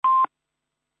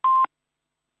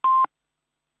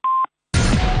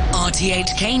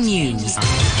RTHK News.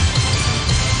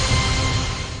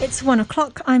 It's 1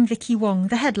 o'clock. I'm Vicky Wong.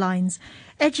 The headlines.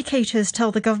 Educators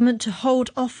tell the government to hold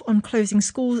off on closing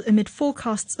schools amid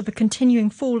forecasts of a continuing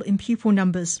fall in pupil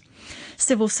numbers.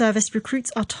 Civil service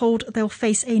recruits are told they'll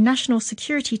face a national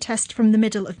security test from the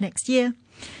middle of next year.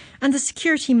 And the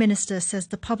Security Minister says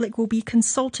the public will be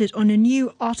consulted on a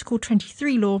new Article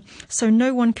 23 law so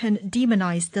no one can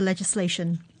demonise the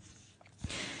legislation.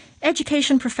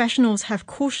 Education professionals have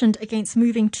cautioned against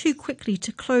moving too quickly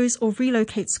to close or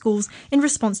relocate schools in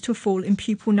response to a fall in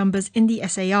pupil numbers in the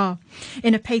SAR.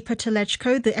 In a paper to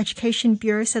LegCo, the Education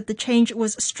Bureau said the change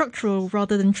was structural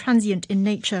rather than transient in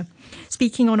nature.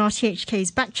 Speaking on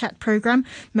RTHK's Backchat programme,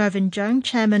 Mervyn Jung,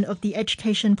 chairman of the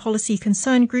Education Policy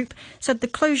Concern Group, said the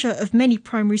closure of many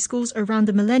primary schools around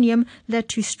the millennium led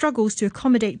to struggles to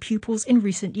accommodate pupils in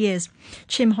recent years.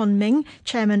 Chim Hon Ming,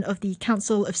 chairman of the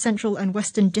Council of Central and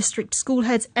Western District School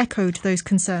Heads, echoed those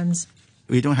concerns.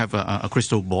 We don't have a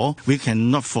crystal ball. We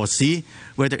cannot foresee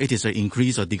whether it is an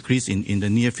increase or decrease in the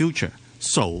near future.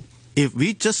 So if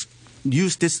we just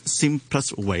use this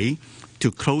simplest way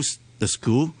to close the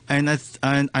school, and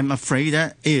I'm afraid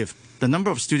that if the number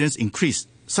of students increase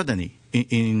suddenly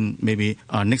in maybe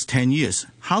next 10 years,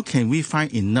 how can we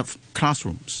find enough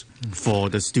classrooms for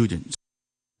the students?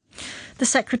 The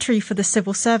Secretary for the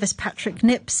Civil Service, Patrick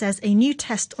Nip, says a new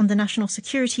test on the national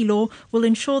security law will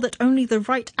ensure that only the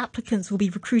right applicants will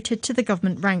be recruited to the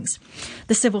government ranks.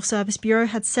 The Civil Service Bureau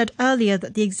had said earlier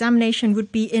that the examination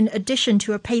would be in addition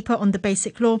to a paper on the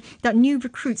basic law that new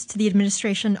recruits to the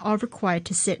administration are required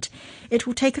to sit. It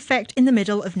will take effect in the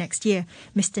middle of next year.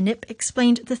 Mr. Nip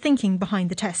explained the thinking behind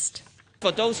the test.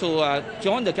 For those who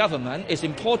join the government, it's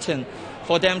important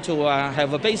for them to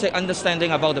have a basic understanding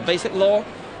about the basic law,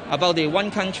 about the one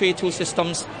country, two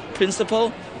systems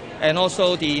principle, and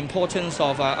also the importance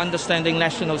of understanding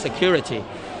national security.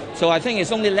 So I think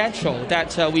it's only natural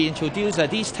that we introduce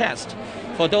these tests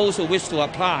for those who wish to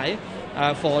apply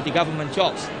for the government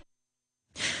jobs.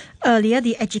 Earlier,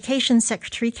 the Education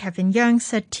Secretary, Kevin Yeung,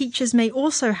 said teachers may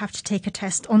also have to take a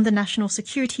test on the national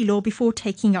security law before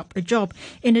taking up a job,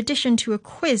 in addition to a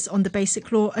quiz on the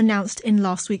basic law announced in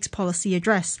last week's policy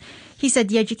address. He said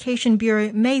the Education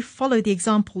Bureau may follow the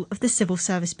example of the Civil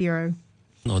Service Bureau.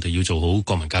 我哋要做好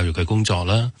國民教育嘅工作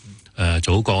啦。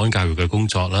做好國安教育嘅工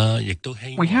作啦，亦都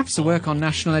希望 We have to work on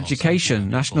national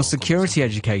education, national security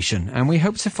education, and we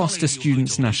hope to foster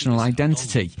students' national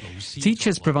identity.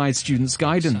 Teachers provide students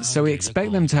guidance, so we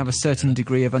expect them to have a certain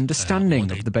degree of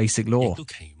understanding of the basic law.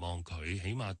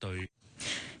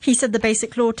 He said the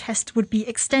basic law test would be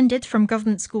extended from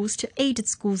government schools to aided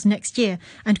schools next year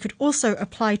and could also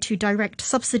apply to direct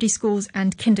subsidy schools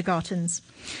and kindergartens.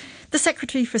 The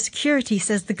Secretary for Security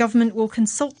says the government will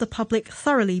consult the public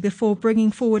thoroughly before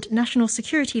bringing forward national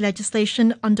security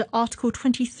legislation under Article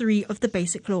 23 of the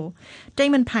Basic Law.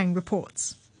 Damon Pang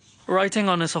reports. Writing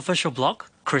on his official blog,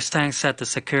 Chris Tang said the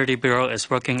Security Bureau is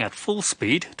working at full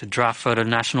speed to draft further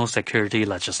national security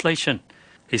legislation.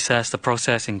 He says the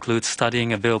process includes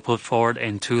studying a bill put forward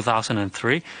in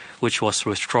 2003, which was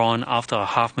withdrawn after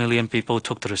 500,000 people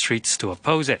took to the streets to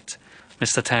oppose it.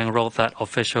 Mr. Tang wrote that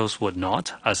officials would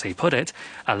not, as he put it,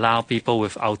 allow people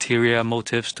with ulterior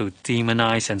motives to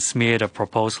demonize and smear the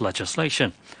proposed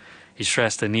legislation. He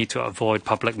stressed the need to avoid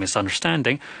public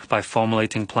misunderstanding by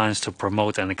formulating plans to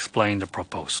promote and explain the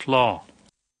proposed law.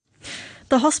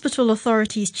 The Hospital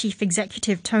Authority's Chief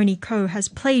Executive, Tony Koh, has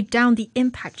played down the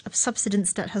impact of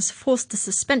subsidence that has forced the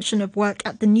suspension of work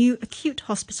at the new acute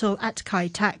hospital at Kai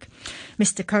Tak.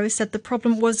 Mr. Koh said the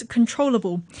problem was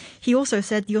controllable. He also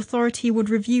said the authority would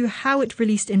review how it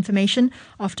released information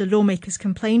after lawmakers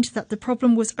complained that the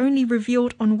problem was only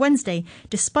revealed on Wednesday,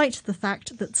 despite the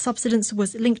fact that subsidence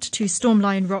was linked to Storm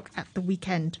Lion Rock at the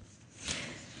weekend.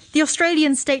 The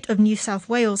Australian state of New South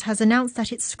Wales has announced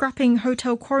that it's scrapping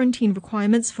hotel quarantine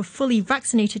requirements for fully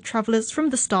vaccinated travellers from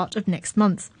the start of next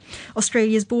month.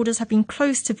 Australia's borders have been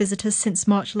closed to visitors since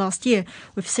March last year,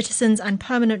 with citizens and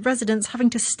permanent residents having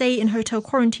to stay in hotel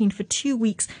quarantine for 2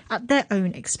 weeks at their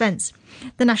own expense.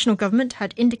 The national government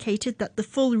had indicated that the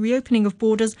full reopening of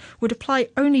borders would apply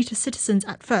only to citizens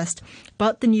at first,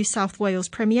 but the New South Wales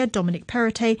Premier, Dominic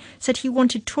Perrottet, said he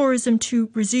wanted tourism to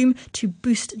resume to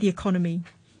boost the economy.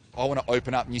 I want to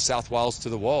open up New South Wales to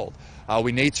the world.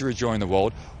 We need to rejoin the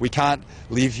world. We can't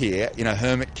live here in a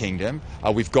hermit kingdom.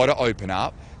 We've got to open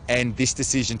up. And this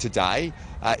decision today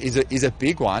is a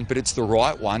big one, but it's the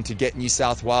right one to get New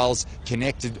South Wales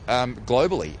connected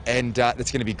globally. And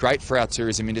it's going to be great for our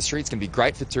tourism industry. It's going to be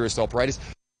great for tourist operators.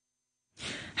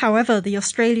 However, the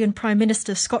Australian Prime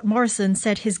Minister Scott Morrison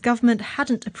said his government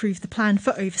hadn't approved the plan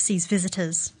for overseas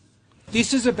visitors.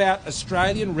 This is about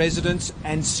Australian residents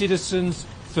and citizens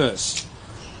first.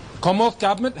 The Commonwealth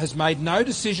Government has made no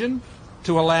decision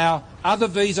to allow other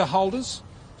visa holders,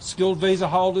 skilled visa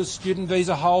holders, student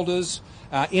visa holders,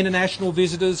 international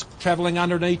visitors travelling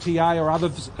under an ETA or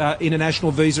other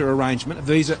international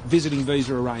visiting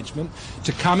visa arrangement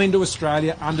to come into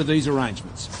Australia under these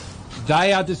arrangements.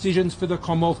 They are decisions for the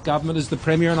Commonwealth Government, as the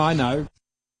Premier and I know.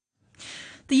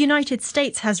 The United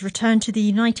States has returned to the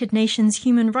United Nations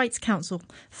Human Rights Council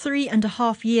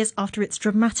 3.5 years after its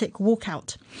dramatic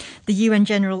walkout. The UN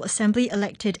General Assembly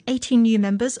elected 18 new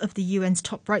members of the UN's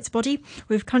top rights body,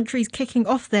 with countries kicking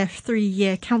off their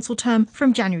 3-year council term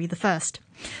from January the 1st.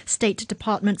 State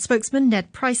Department spokesman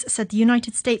Ned Price said the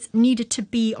United States needed to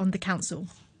be on the council.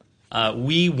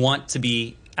 We want to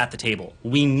be at the table.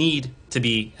 We need to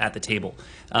be at the table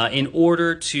in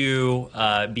order to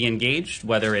be engaged,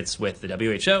 whether it's with the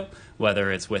WHO,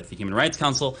 whether it's with the Human Rights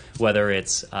Council, whether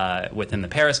it's within the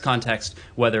Paris context,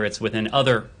 whether it's within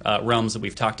other realms that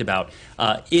we've talked about.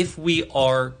 If we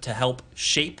are to help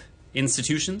shape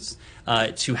institutions,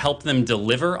 to help them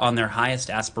deliver on their highest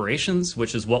aspirations,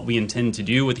 which is what we intend to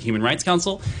do with the Human Rights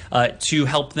Council, to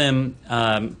help them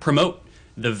promote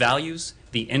the values,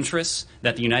 the interests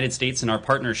that the United States and our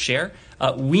partners share,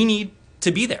 we need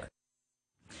to be there.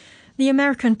 The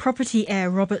American property heir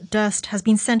Robert Durst has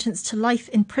been sentenced to life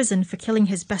in prison for killing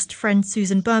his best friend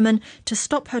Susan Berman to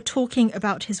stop her talking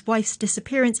about his wife's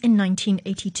disappearance in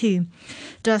 1982.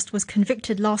 Durst was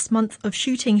convicted last month of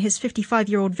shooting his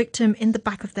 55-year-old victim in the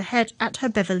back of the head at her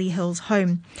Beverly Hills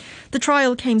home. The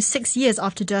trial came 6 years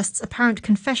after Durst's apparent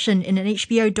confession in an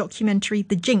HBO documentary,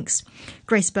 The Jinx.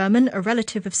 Grace Berman, a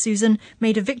relative of Susan,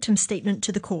 made a victim statement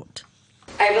to the court.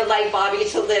 I would like Bobby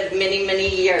to live many,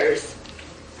 many years,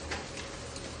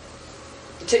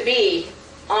 to be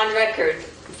on record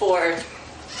for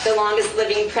the longest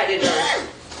living predator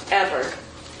ever.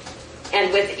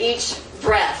 And with each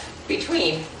breath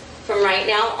between, from right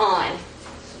now on,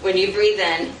 when you breathe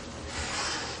in,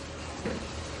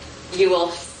 you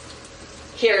will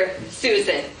hear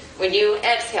Susan. When you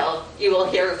exhale, you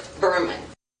will hear Berman.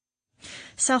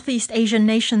 Southeast Asian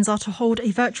nations are to hold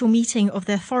a virtual meeting of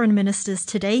their foreign ministers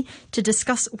today to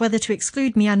discuss whether to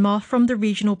exclude Myanmar from the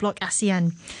regional bloc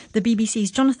ASEAN. The BBC's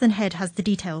Jonathan Head has the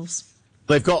details.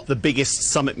 They've got the biggest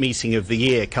summit meeting of the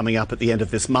year coming up at the end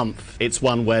of this month. It's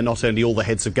one where not only all the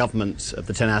heads of government of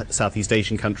the 10 Southeast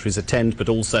Asian countries attend, but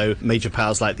also major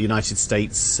powers like the United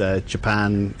States,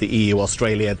 Japan, the EU,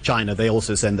 Australia, China. They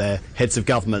also send their heads of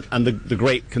government. And the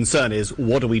great concern is,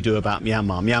 what do we do about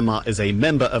Myanmar? Myanmar is a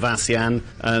member of ASEAN,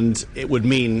 and it would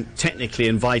mean technically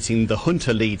inviting the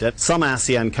junta leader. Some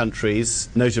ASEAN countries,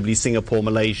 notably Singapore,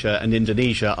 Malaysia and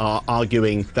Indonesia, are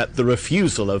arguing that the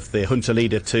refusal of the junta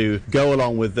leader to go along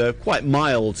with the quite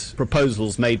mild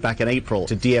proposals made back in April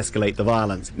to de-escalate the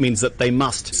violence means that they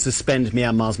must suspend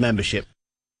Myanmar's membership.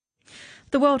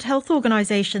 The World Health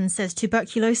Organization says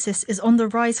tuberculosis is on the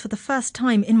rise for the first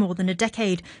time in more than a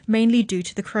decade, mainly due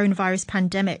to the coronavirus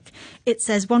pandemic. It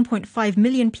says 1.5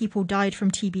 million people died from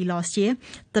TB last year.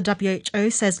 The WHO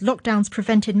says lockdowns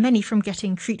prevented many from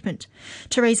getting treatment.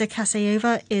 Teresa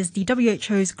Kasayeva is the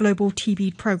WHO's Global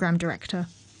TB Program Director.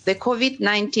 The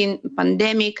COVID-19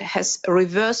 pandemic has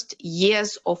reversed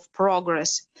years of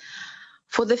progress.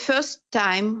 For the first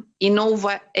time in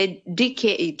over a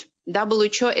decade,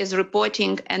 WHO is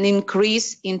reporting an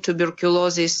increase in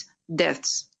tuberculosis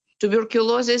deaths.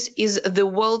 Tuberculosis is the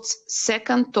world's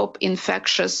second top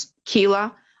infectious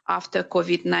killer after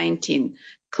COVID-19,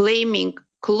 claiming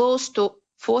close to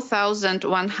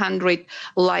 4,100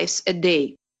 lives a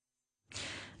day.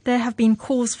 There have been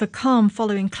calls for calm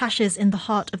following clashes in the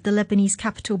heart of the Lebanese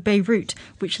capital, Beirut,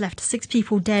 which left 6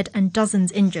 people dead and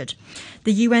dozens injured.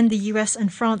 The UN, the US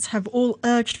and France have all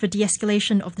urged for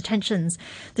de-escalation of the tensions.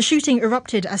 The shooting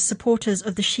erupted as supporters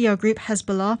of the Shia group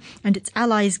Hezbollah and its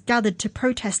allies gathered to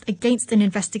protest against an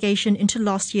investigation into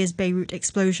last year's Beirut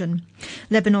explosion.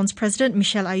 Lebanon's President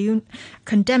Michel Aoun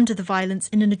condemned the violence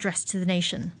in an address to the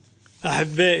nation.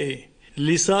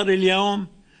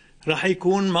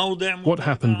 What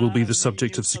happened will be the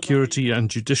subject of security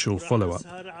and judicial follow-up.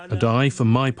 And I, for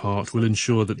my part, will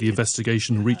ensure that the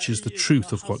investigation reaches the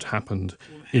truth of what happened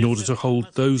in order to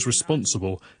hold those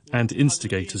responsible and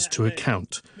instigators to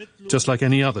account, just like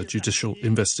any other judicial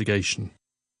investigation.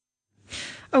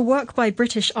 A work by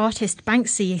British artist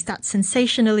Banksy that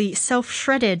sensationally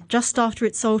self-shredded just after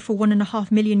it sold for $1.5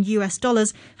 million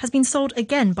has been sold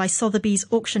again by Sotheby's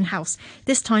auction house,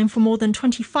 this time for more than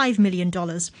 $25 million.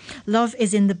 Love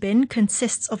is in the Bin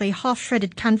consists of a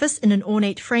half-shredded canvas in an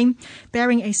ornate frame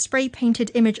bearing a spray-painted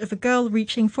image of a girl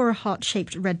reaching for a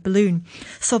heart-shaped red balloon.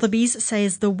 Sotheby's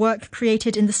says the work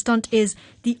created in the stunt is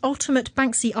the ultimate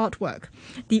Banksy artwork.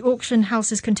 The auction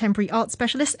house's contemporary art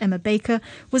specialist, Emma Baker,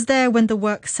 was there when the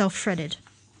work self-shredded.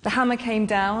 The hammer came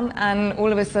down and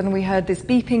all of a sudden we heard this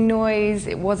beeping noise.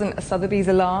 It wasn't a Sotheby's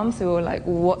alarm, so we were like,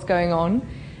 what's going on?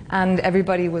 And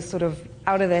everybody was sort of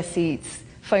out of their seats,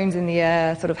 phones in the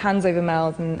air, sort of hands over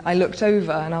mouth, and I looked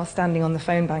over, and I was standing on the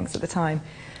phone banks at the time.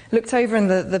 Looked over and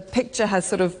the picture has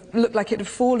sort of looked like it had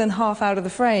fallen half out of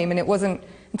the frame, and it wasn't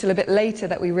until a bit later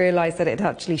that we realised that it had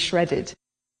actually shredded.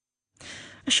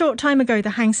 A short time ago, the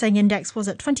Hang Seng Index was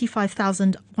at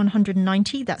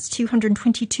 25,190. That's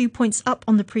 222 points up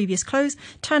on the previous close.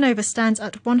 Turnover stands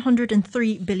at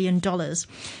 $103 billion.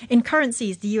 In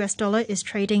currencies, the US dollar is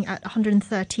trading at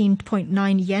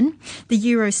 113.9 yen. The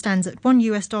euro stands at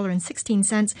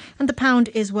 $1.16, and the pound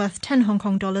is worth 10 Hong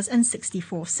Kong dollars and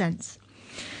 64 cents.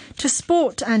 To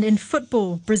sport, and in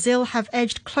football, Brazil have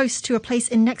edged close to a place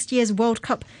in next year's World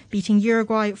Cup, beating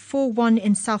Uruguay 4-1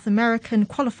 in South American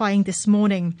qualifying this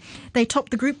morning. They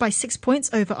topped the group by 6 points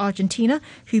over Argentina,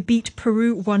 who beat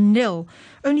Peru 1-0.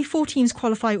 Only 4 teams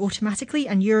qualify automatically,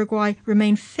 and Uruguay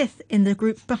remain 5th in the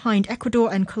group behind Ecuador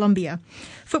and Colombia.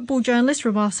 Football journalist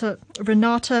Renata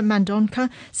Mandonca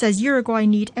says Uruguay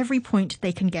need every point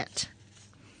they can get.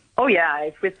 Oh, yeah,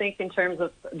 if we think in terms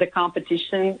of the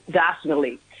competition,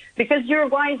 definitely. Because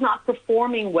Uruguay is not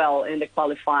performing well in the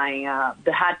qualifying.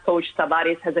 The head coach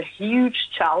Tabárez has a huge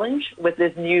challenge with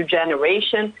this new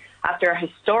generation. After a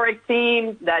historic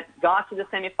team that got to the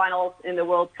semifinals in the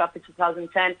World Cup in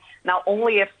 2010, now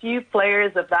only a few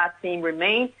players of that team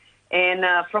remain. And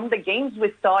from the games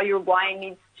we saw, Uruguay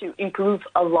needs to improve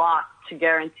a lot to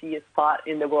guarantee a spot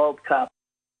in the World Cup.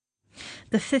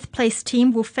 The 5th place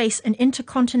team will face an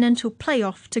intercontinental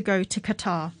playoff to go to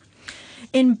Qatar.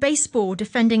 In baseball,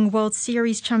 defending World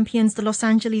Series champions the Los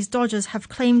Angeles Dodgers have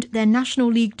claimed their National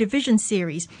League Division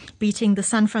Series, beating the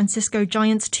San Francisco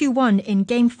Giants 2-1 in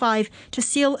Game 5 to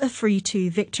seal a 3-2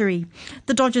 victory.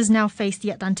 The Dodgers now face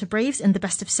the Atlanta Braves in the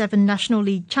best-of-7 National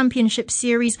League Championship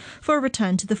Series for a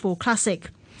return to the Fall Classic.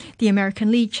 The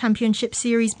American League Championship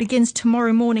Series begins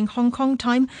tomorrow morning Hong Kong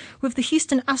time, with the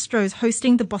Houston Astros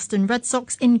hosting the Boston Red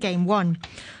Sox in Game 1.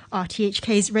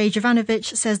 RTHK's Ray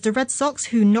Jovanovich says the Red Sox,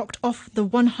 who knocked off the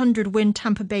 100-win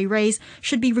Tampa Bay Rays,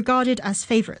 should be regarded as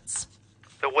favourites.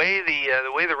 The way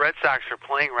the Red Sox are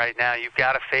playing right now, you've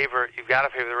got to favor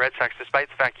the Red Sox, despite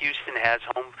the fact Houston has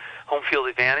home field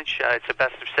advantage. It's a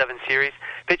best-of-7 series.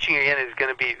 Pitching again is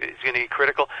going to be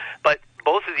critical, but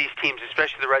both of these teams,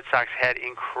 especially the Red Sox, had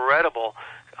incredible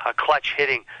clutch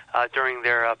hitting during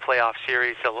their playoff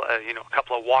series. A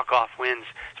couple of walk-off wins,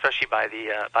 especially by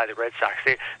the Red Sox.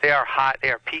 They are hot. They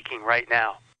are peaking right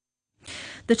now.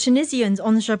 The Tunisian's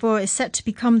Ons Jabeur is set to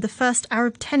become the first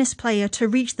Arab tennis player to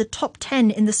reach the top 10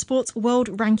 in the sport's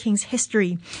world rankings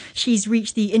history. She's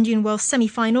reached the Indian Wells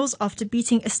semi-finals after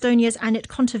beating Estonia's Anett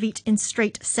Kontaveit in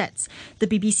straight sets. The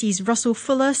BBC's Russell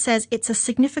Fuller says it's a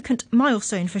significant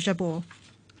milestone for Jabeur.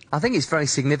 I think it's very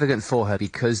significant for her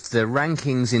because the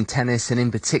rankings in tennis, and in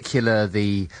particular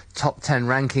the top 10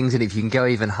 rankings, and if you can go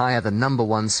even higher, the number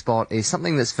 1 spot, is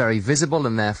something that's very visible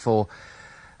and therefore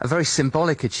a very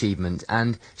symbolic achievement.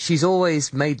 And she's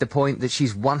always made the point that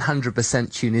she's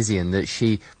 100% Tunisian, that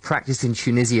she practiced in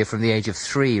Tunisia from the age of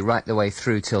 3 right the way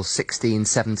through till 16,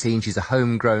 17. She's a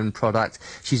homegrown product.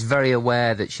 She's very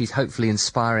aware that she's hopefully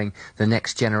inspiring the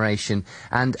next generation.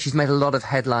 And she's made a lot of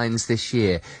headlines this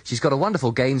year. She's got a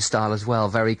wonderful game style as well,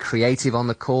 very creative on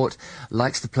the court,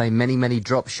 likes to play many, many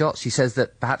drop shots. She says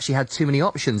that perhaps she had too many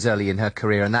options early in her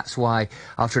career, and that's why,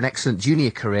 after an excellent junior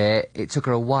career, it took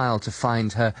her a while to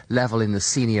find her level in the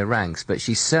senior ranks, but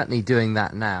she's certainly doing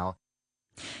that now.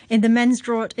 In the men's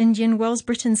draw at Indian Wells,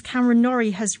 Britain's Cameron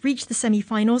Norrie has reached the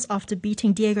semi-finals after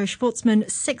beating Diego Schwartzman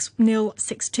 6-0,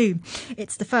 6-2.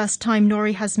 It's the first time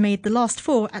Norrie has made the last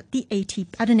 4 at an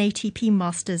ATP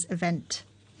Masters event.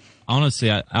 Honestly,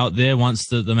 out there, once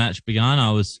the match began,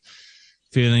 I was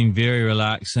feeling very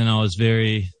relaxed, and I was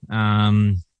very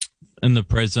in the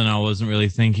present. I wasn't really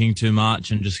thinking too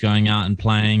much and just going out and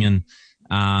playing and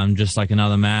just like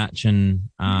another match, and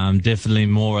definitely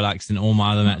more relaxed than all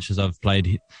my other matches I've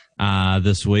played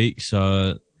this week.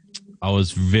 So I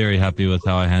was very happy with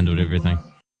how I handled everything.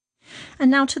 And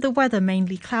now to the weather,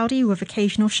 mainly cloudy with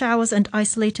occasional showers and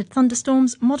isolated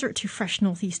thunderstorms, moderate to fresh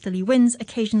northeasterly winds,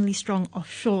 occasionally strong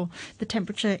offshore. The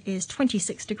temperature is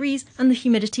 26 degrees and the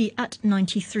humidity at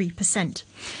 93%.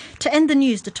 To end the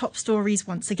news, the top stories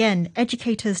once again.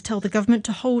 Educators tell the government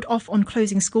to hold off on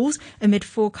closing schools amid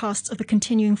forecasts of a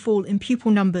continuing fall in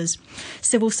pupil numbers.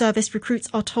 Civil service recruits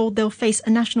are told they'll face a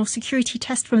national security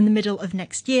test from the middle of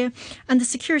next year. And the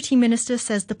Security Minister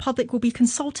says the public will be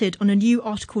consulted on a new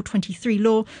Article 23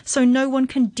 law so no one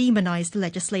can demonise the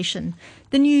legislation.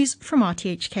 The news from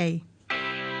RTHK.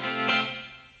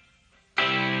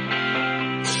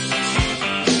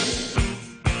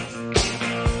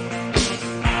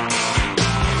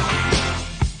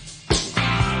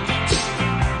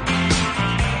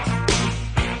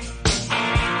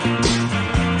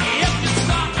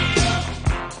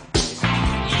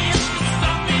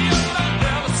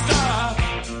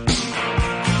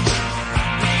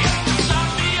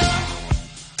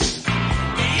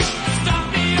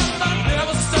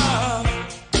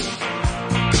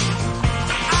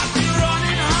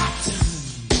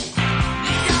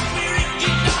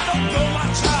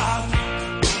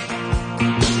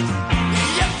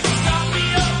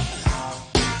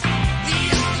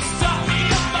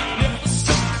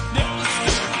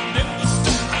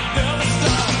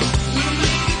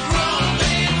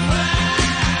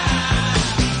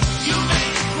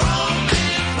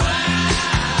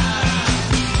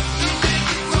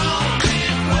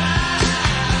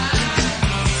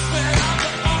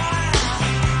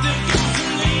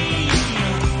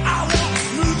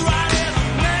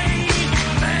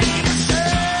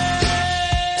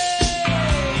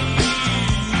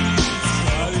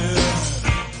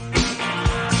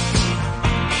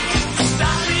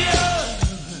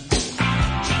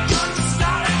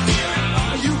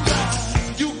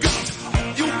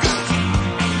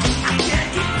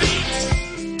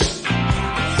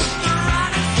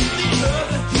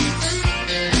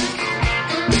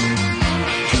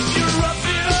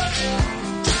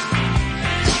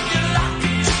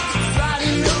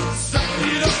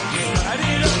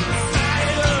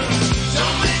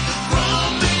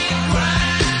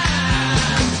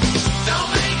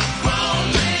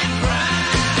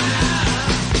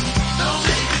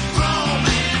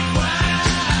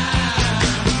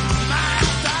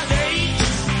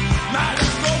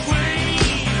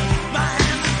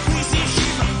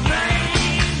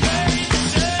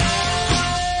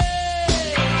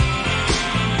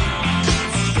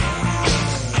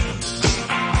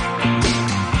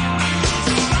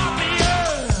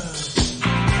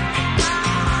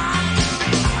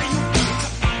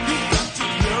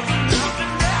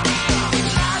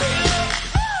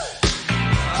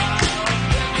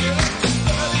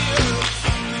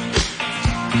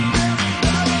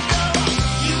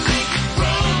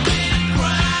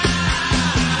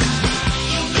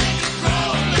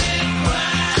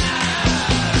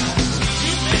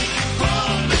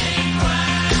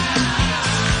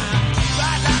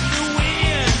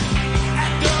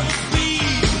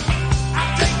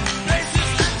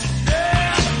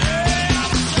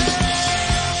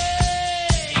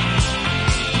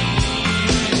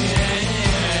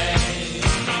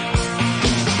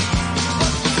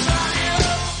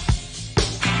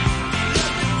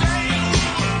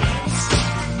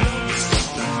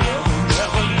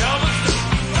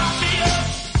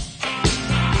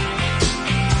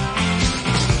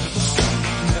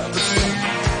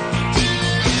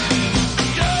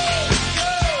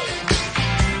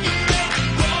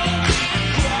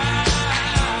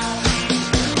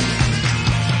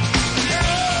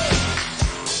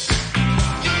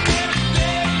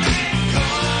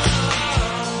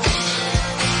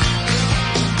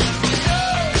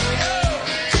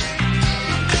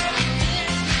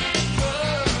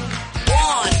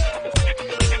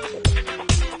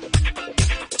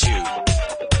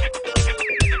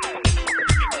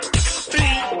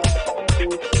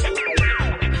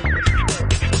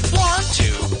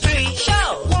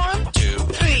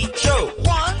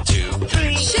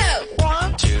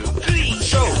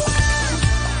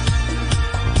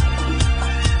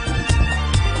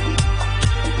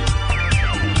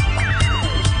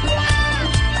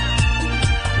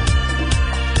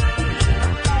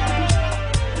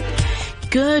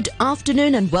 Good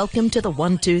afternoon and welcome to the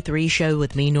 123 show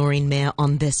with me, Noreen Mayer,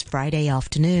 on this Friday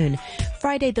afternoon.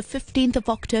 Friday the 15th of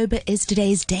October is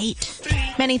today's date.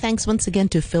 Many thanks once again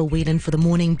to Phil Whelan for the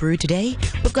morning brew today.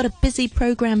 We've got a busy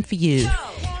program for you.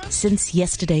 Since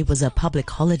yesterday was a public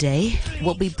holiday,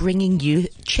 we'll be bringing you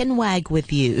Chinwag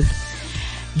with you.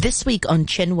 This week on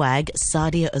Chinwag,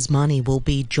 Sadia Osmani will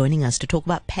be joining us to talk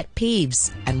about pet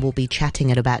peeves, and we'll be chatting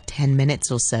in about 10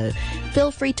 minutes or so.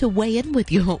 Feel free to weigh in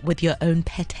with your own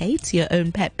pet hates, your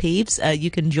own pet peeves. You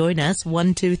can join us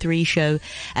 123show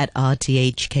at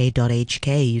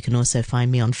rthk.hk. You can also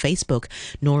find me on Facebook,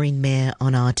 Noreen Mayer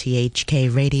on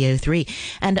RTHK Radio 3.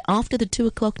 And after the 2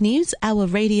 o'clock news, our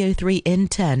Radio 3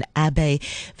 intern Abe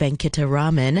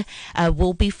Venkataraman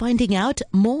will be finding out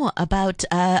more about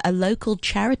a local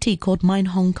charity called Mine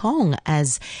Hong Kong,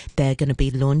 as they're going to be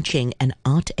launching an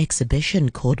art exhibition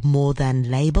called More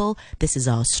Than Label. This is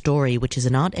our story, which is an art